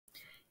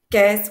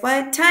Guess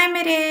what time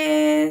it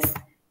is?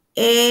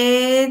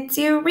 It's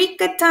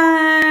Eureka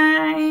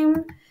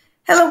time!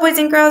 Hello, boys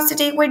and girls.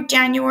 Today we're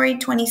January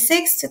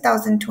 26,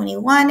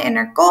 2021, and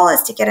our goal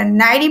is to get a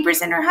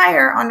 90% or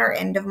higher on our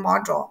end of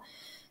module.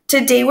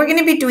 Today we're going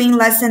to be doing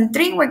lesson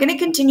 3. We're going to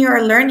continue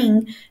our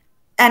learning,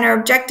 and our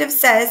objective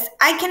says,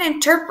 I can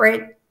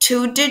interpret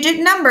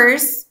two-digit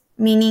numbers,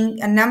 meaning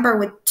a number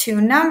with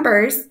two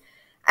numbers,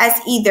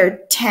 as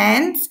either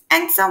tens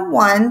and some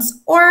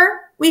ones, or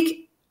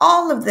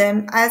all of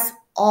them as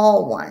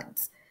all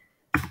ones.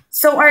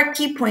 So our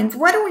key points,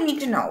 what do we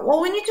need to know?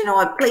 Well, we need to know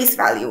what place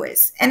value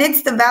is, and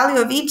it's the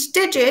value of each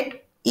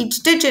digit.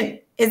 Each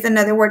digit is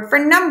another word for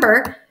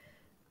number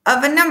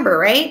of a number,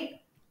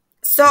 right?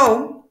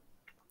 So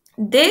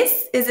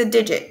this is a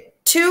digit,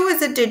 2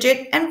 is a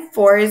digit, and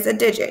 4 is a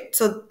digit.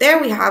 So there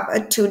we have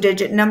a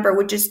two-digit number,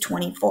 which is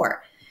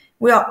 24.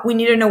 We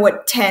need to know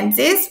what tens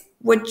is,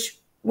 which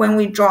when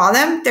we draw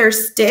them, they're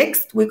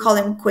sticks. We call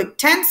them quick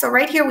tens. So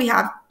right here we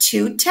have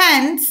 2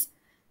 tens.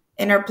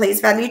 In our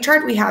place value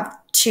chart, we have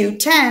 2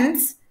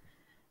 tens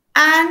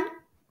and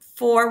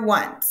 4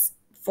 ones.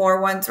 4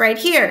 ones right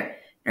here.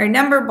 Our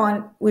number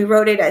bond, we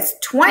wrote it as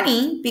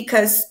 20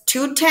 because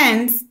 2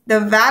 tens, the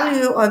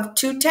value of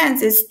 2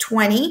 tens is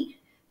 20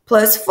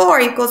 plus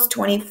 4 equals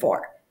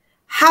 24.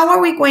 How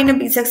are we going to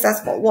be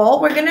successful?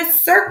 Well, we're going to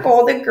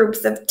circle the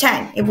groups of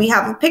 10. If we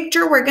have a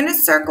picture, we're going to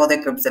circle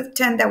the groups of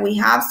 10 that we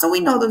have, so we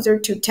know those are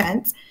 2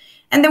 tens.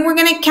 And then we're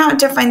going to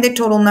count to find the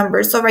total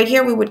number. So right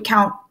here, we would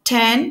count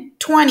 10,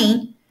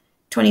 20,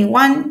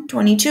 21,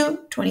 22,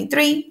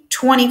 23,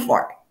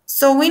 24.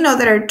 So we know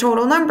that our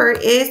total number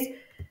is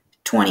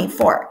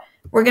 24.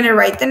 We're going to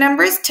write the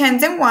numbers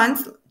tens and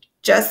ones,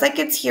 just like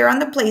it's here on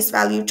the place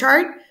value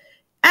chart.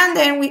 And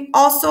then we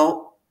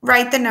also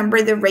write the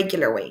number the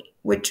regular way,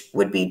 which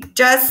would be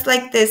just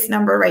like this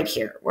number right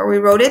here, where we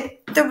wrote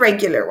it the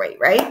regular way,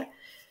 right?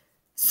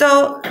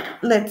 So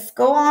let's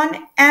go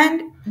on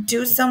and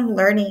do some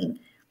learning.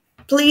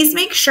 Please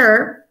make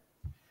sure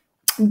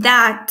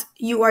that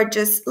you are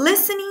just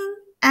listening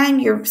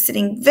and you're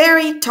sitting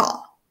very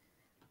tall.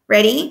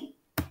 Ready?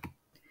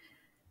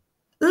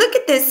 Look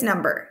at this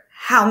number.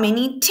 How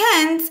many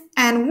tens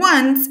and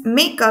ones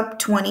make up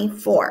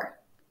 24?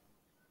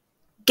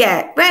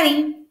 Get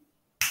ready.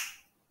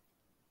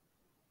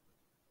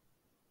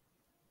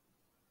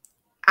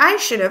 I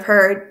should have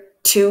heard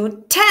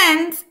 2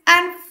 tens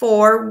and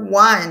 4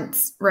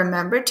 ones.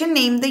 Remember to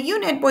name the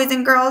unit, boys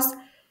and girls.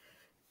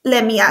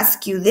 Let me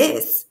ask you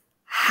this.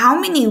 How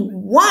many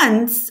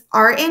ones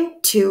are in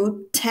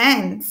 2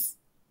 tens?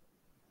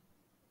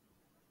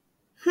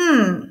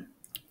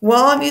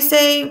 Well, if you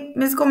say,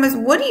 Ms. Gomez,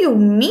 what do you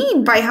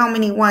mean by how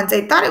many ones?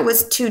 I thought it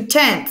was 2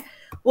 tens.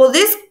 Well,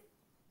 this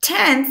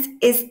tens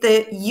is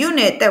the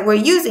unit that we're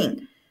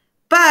using.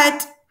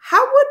 But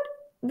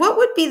what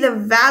would be the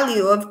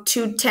value of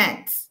 2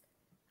 tens?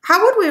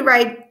 How would we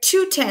write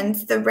 2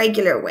 tens the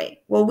regular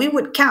way? Well, we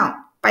would count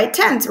by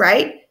tens,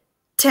 right?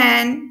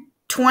 10,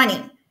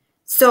 20.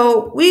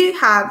 So we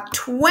have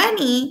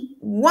 20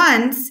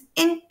 ones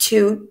in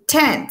 2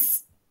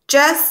 tens,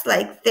 just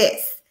like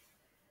this.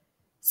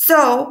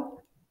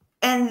 So,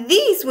 and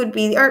these would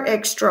be our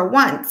extra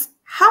ones.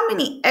 How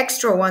many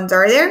extra ones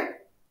are there?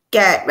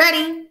 Get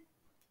ready.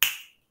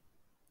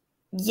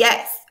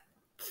 Yes,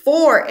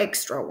 4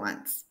 extra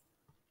ones.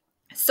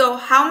 So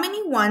how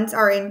many ones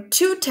are in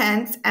 2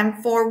 tens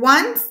and 4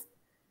 ones?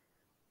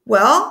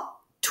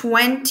 Well,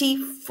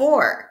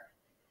 24.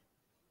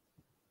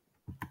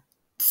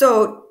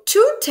 So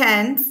 2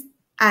 tens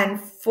and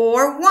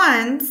 4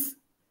 ones,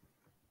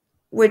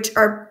 which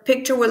our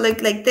picture will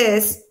look like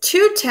this,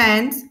 2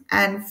 tens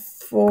and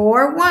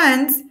 4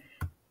 ones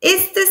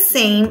is the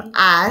same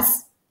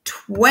as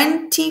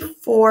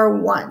 24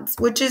 ones,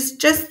 which is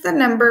just the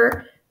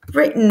number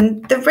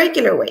written the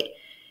regular way.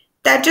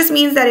 That just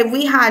means that if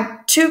we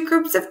had 2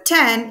 groups of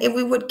 10, if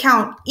we would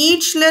count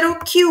each little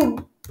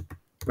cube,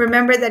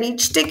 remember that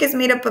each stick is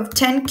made up of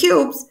 10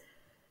 cubes,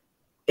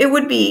 it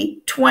would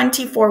be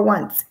 24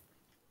 ones.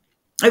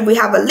 If we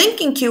have a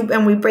Lincoln cube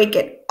and we break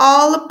it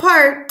all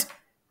apart,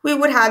 we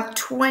would have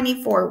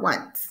 24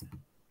 ones.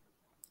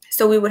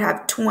 So we would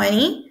have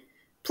 20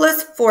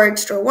 plus 4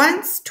 extra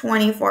ones,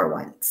 24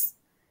 ones.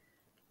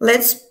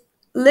 Let's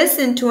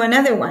listen to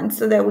another one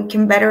so that we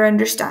can better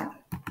understand.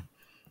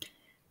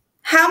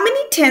 How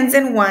many tens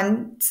and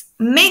ones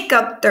make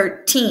up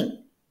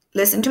 13?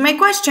 Listen to my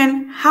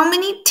question. How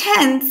many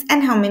tens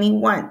and how many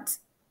ones?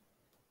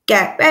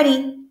 Get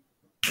ready.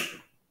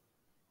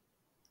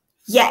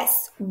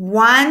 Yes,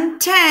 1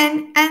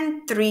 10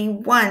 and 3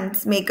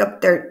 ones make up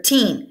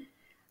 13.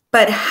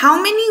 But how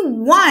many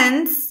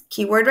ones,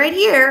 keyword right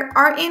here,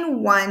 are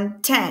in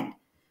 1 10?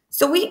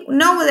 So we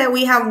know that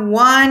we have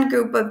one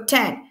group of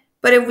 10.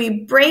 But if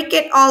we break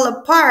it all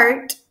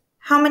apart,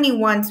 how many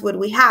ones would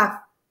we have?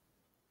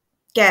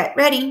 Get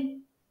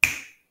ready.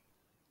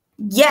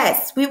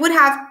 Yes, we would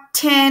have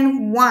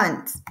 10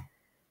 ones.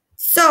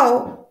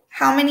 So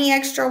how many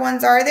extra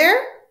ones are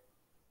there?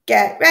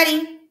 Get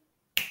ready.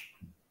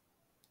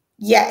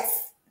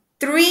 Yes,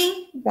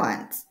 3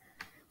 ones.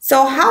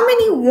 So how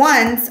many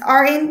ones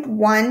are in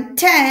 1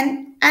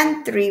 10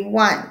 and 3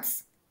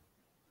 ones?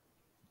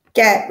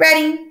 Get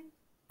ready.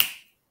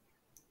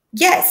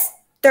 Yes,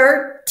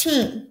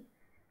 13.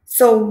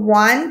 So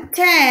 1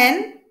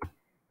 10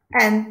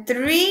 and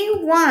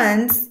 3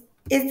 ones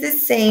is the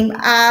same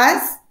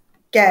as,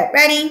 get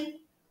ready,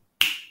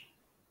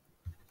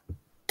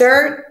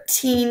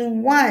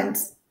 13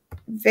 ones.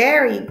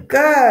 Very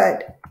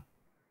good.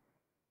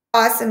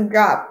 Awesome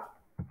job.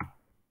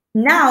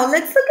 Now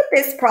let's look at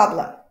this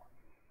problem.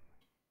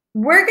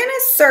 We're going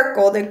to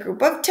circle the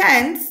group of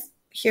tens.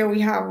 Here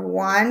we have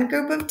one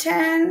group of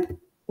 10.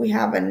 We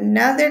have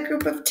another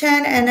group of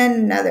 10 and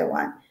another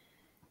one.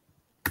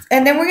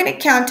 And then we're going to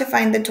count to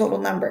find the total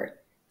number.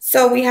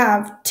 So we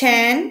have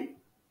 10,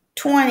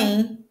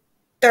 20,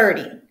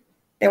 30.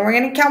 Then we're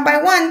going to count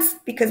by ones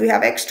because we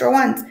have extra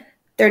ones.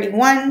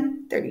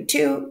 31,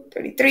 32,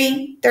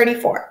 33,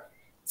 34.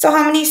 So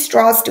how many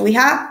straws do we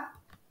have?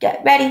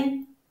 Get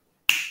ready.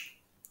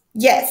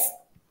 Yes,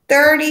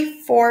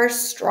 34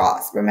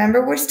 straws.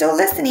 Remember, we're still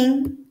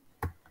listening.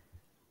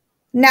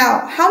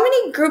 Now, how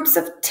many groups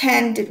of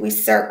 10 did we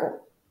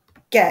circle?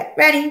 Get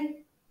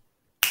ready.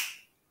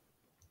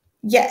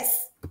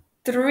 Yes,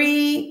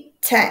 3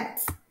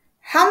 tens.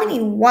 How many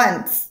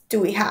ones do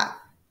we have?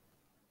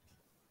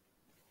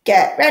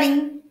 Get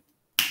ready.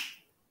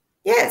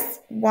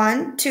 Yes,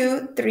 1,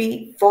 2,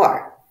 3,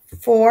 4.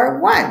 4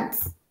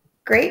 ones.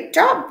 Great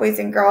job, boys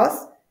and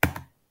girls.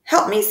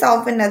 Help me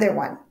solve another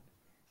one.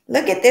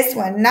 Look at this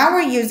one. Now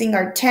we're using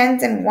our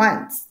tens and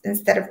ones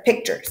instead of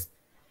pictures.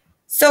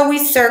 So we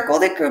circle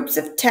the groups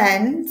of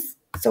tens.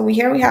 So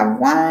here we have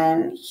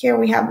one. Here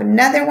we have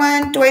another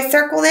one. Do I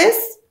circle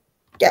this?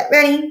 Get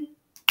ready.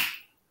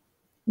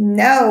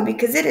 No,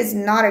 because it is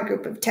not a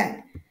group of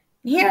 10.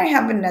 Here I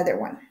have another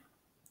one.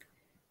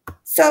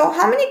 So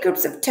how many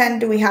groups of 10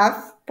 do we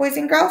have, boys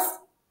and girls?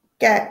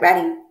 Get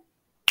ready.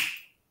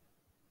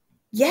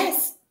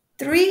 Yes,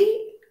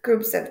 3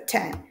 groups of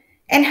 10.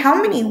 And how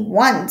many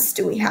ones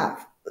do we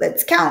have?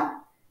 Let's count.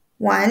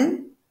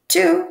 1,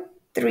 2,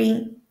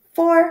 3,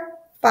 4,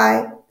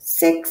 5,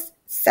 6,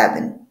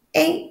 7,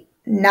 8,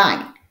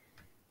 9.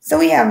 So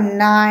we have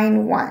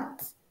 9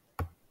 ones.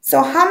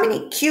 So how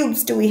many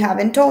cubes do we have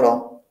in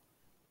total?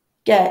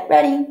 Get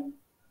ready.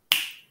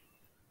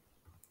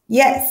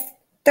 Yes,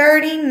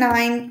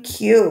 39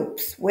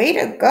 cubes. Way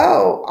to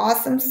go.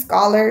 Awesome,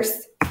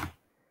 scholars.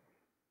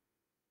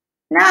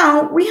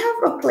 Now we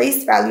have a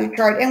place value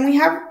chart and we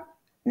have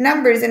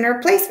numbers in our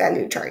place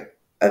value chart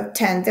of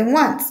tens and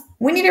ones.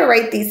 We need to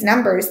write these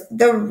numbers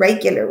the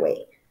regular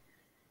way.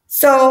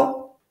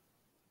 So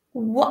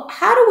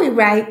how do we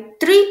write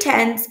 3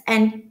 tens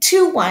and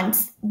 2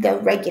 ones the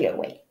regular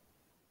way?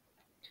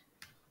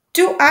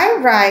 Do I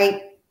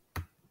write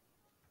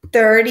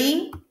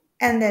 30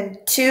 and then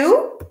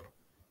 2?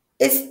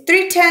 Is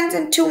 3 tens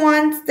and 2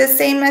 ones the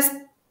same as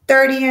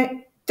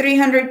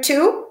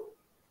 302?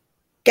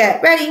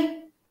 Get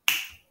ready.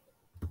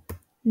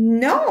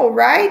 No,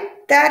 right?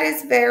 That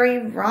is very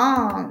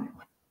wrong.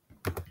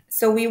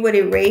 So we would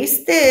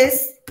erase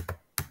this.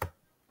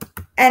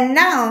 And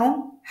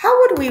now, how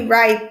would we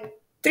write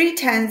 3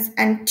 tens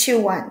and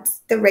 2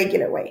 ones the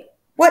regular way?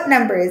 What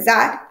number is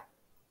that?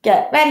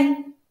 Get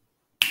ready.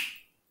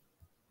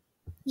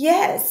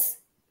 Yes,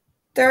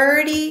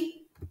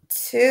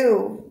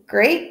 32.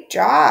 Great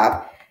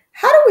job.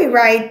 How do we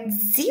write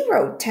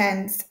 0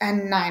 tens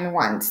and 9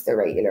 ones the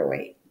regular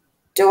way?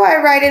 Do I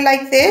write it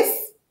like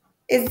this?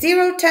 Is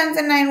 0 tens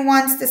and 9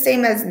 ones the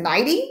same as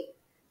 90?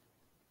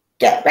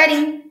 Get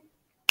ready.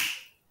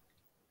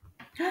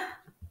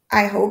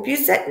 I hope you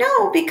said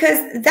no, because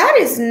that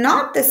is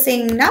not the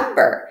same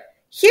number.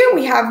 Here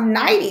we have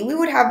 90. We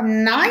would have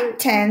 9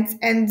 tens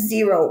and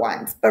 0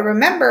 ones. But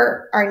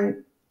remember, our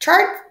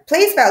chart,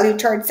 place value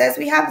chart says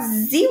we have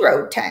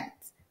 0 tens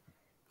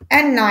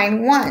and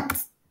 9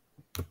 ones.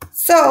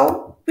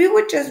 So we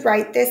would just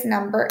write this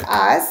number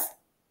as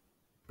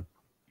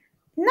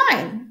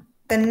 9,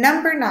 the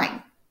number 9.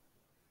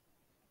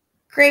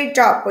 Great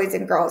job, boys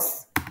and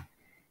girls.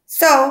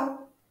 So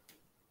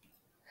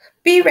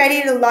be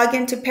ready to log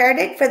into Pear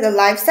Deck for the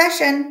live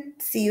session.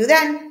 See you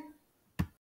then.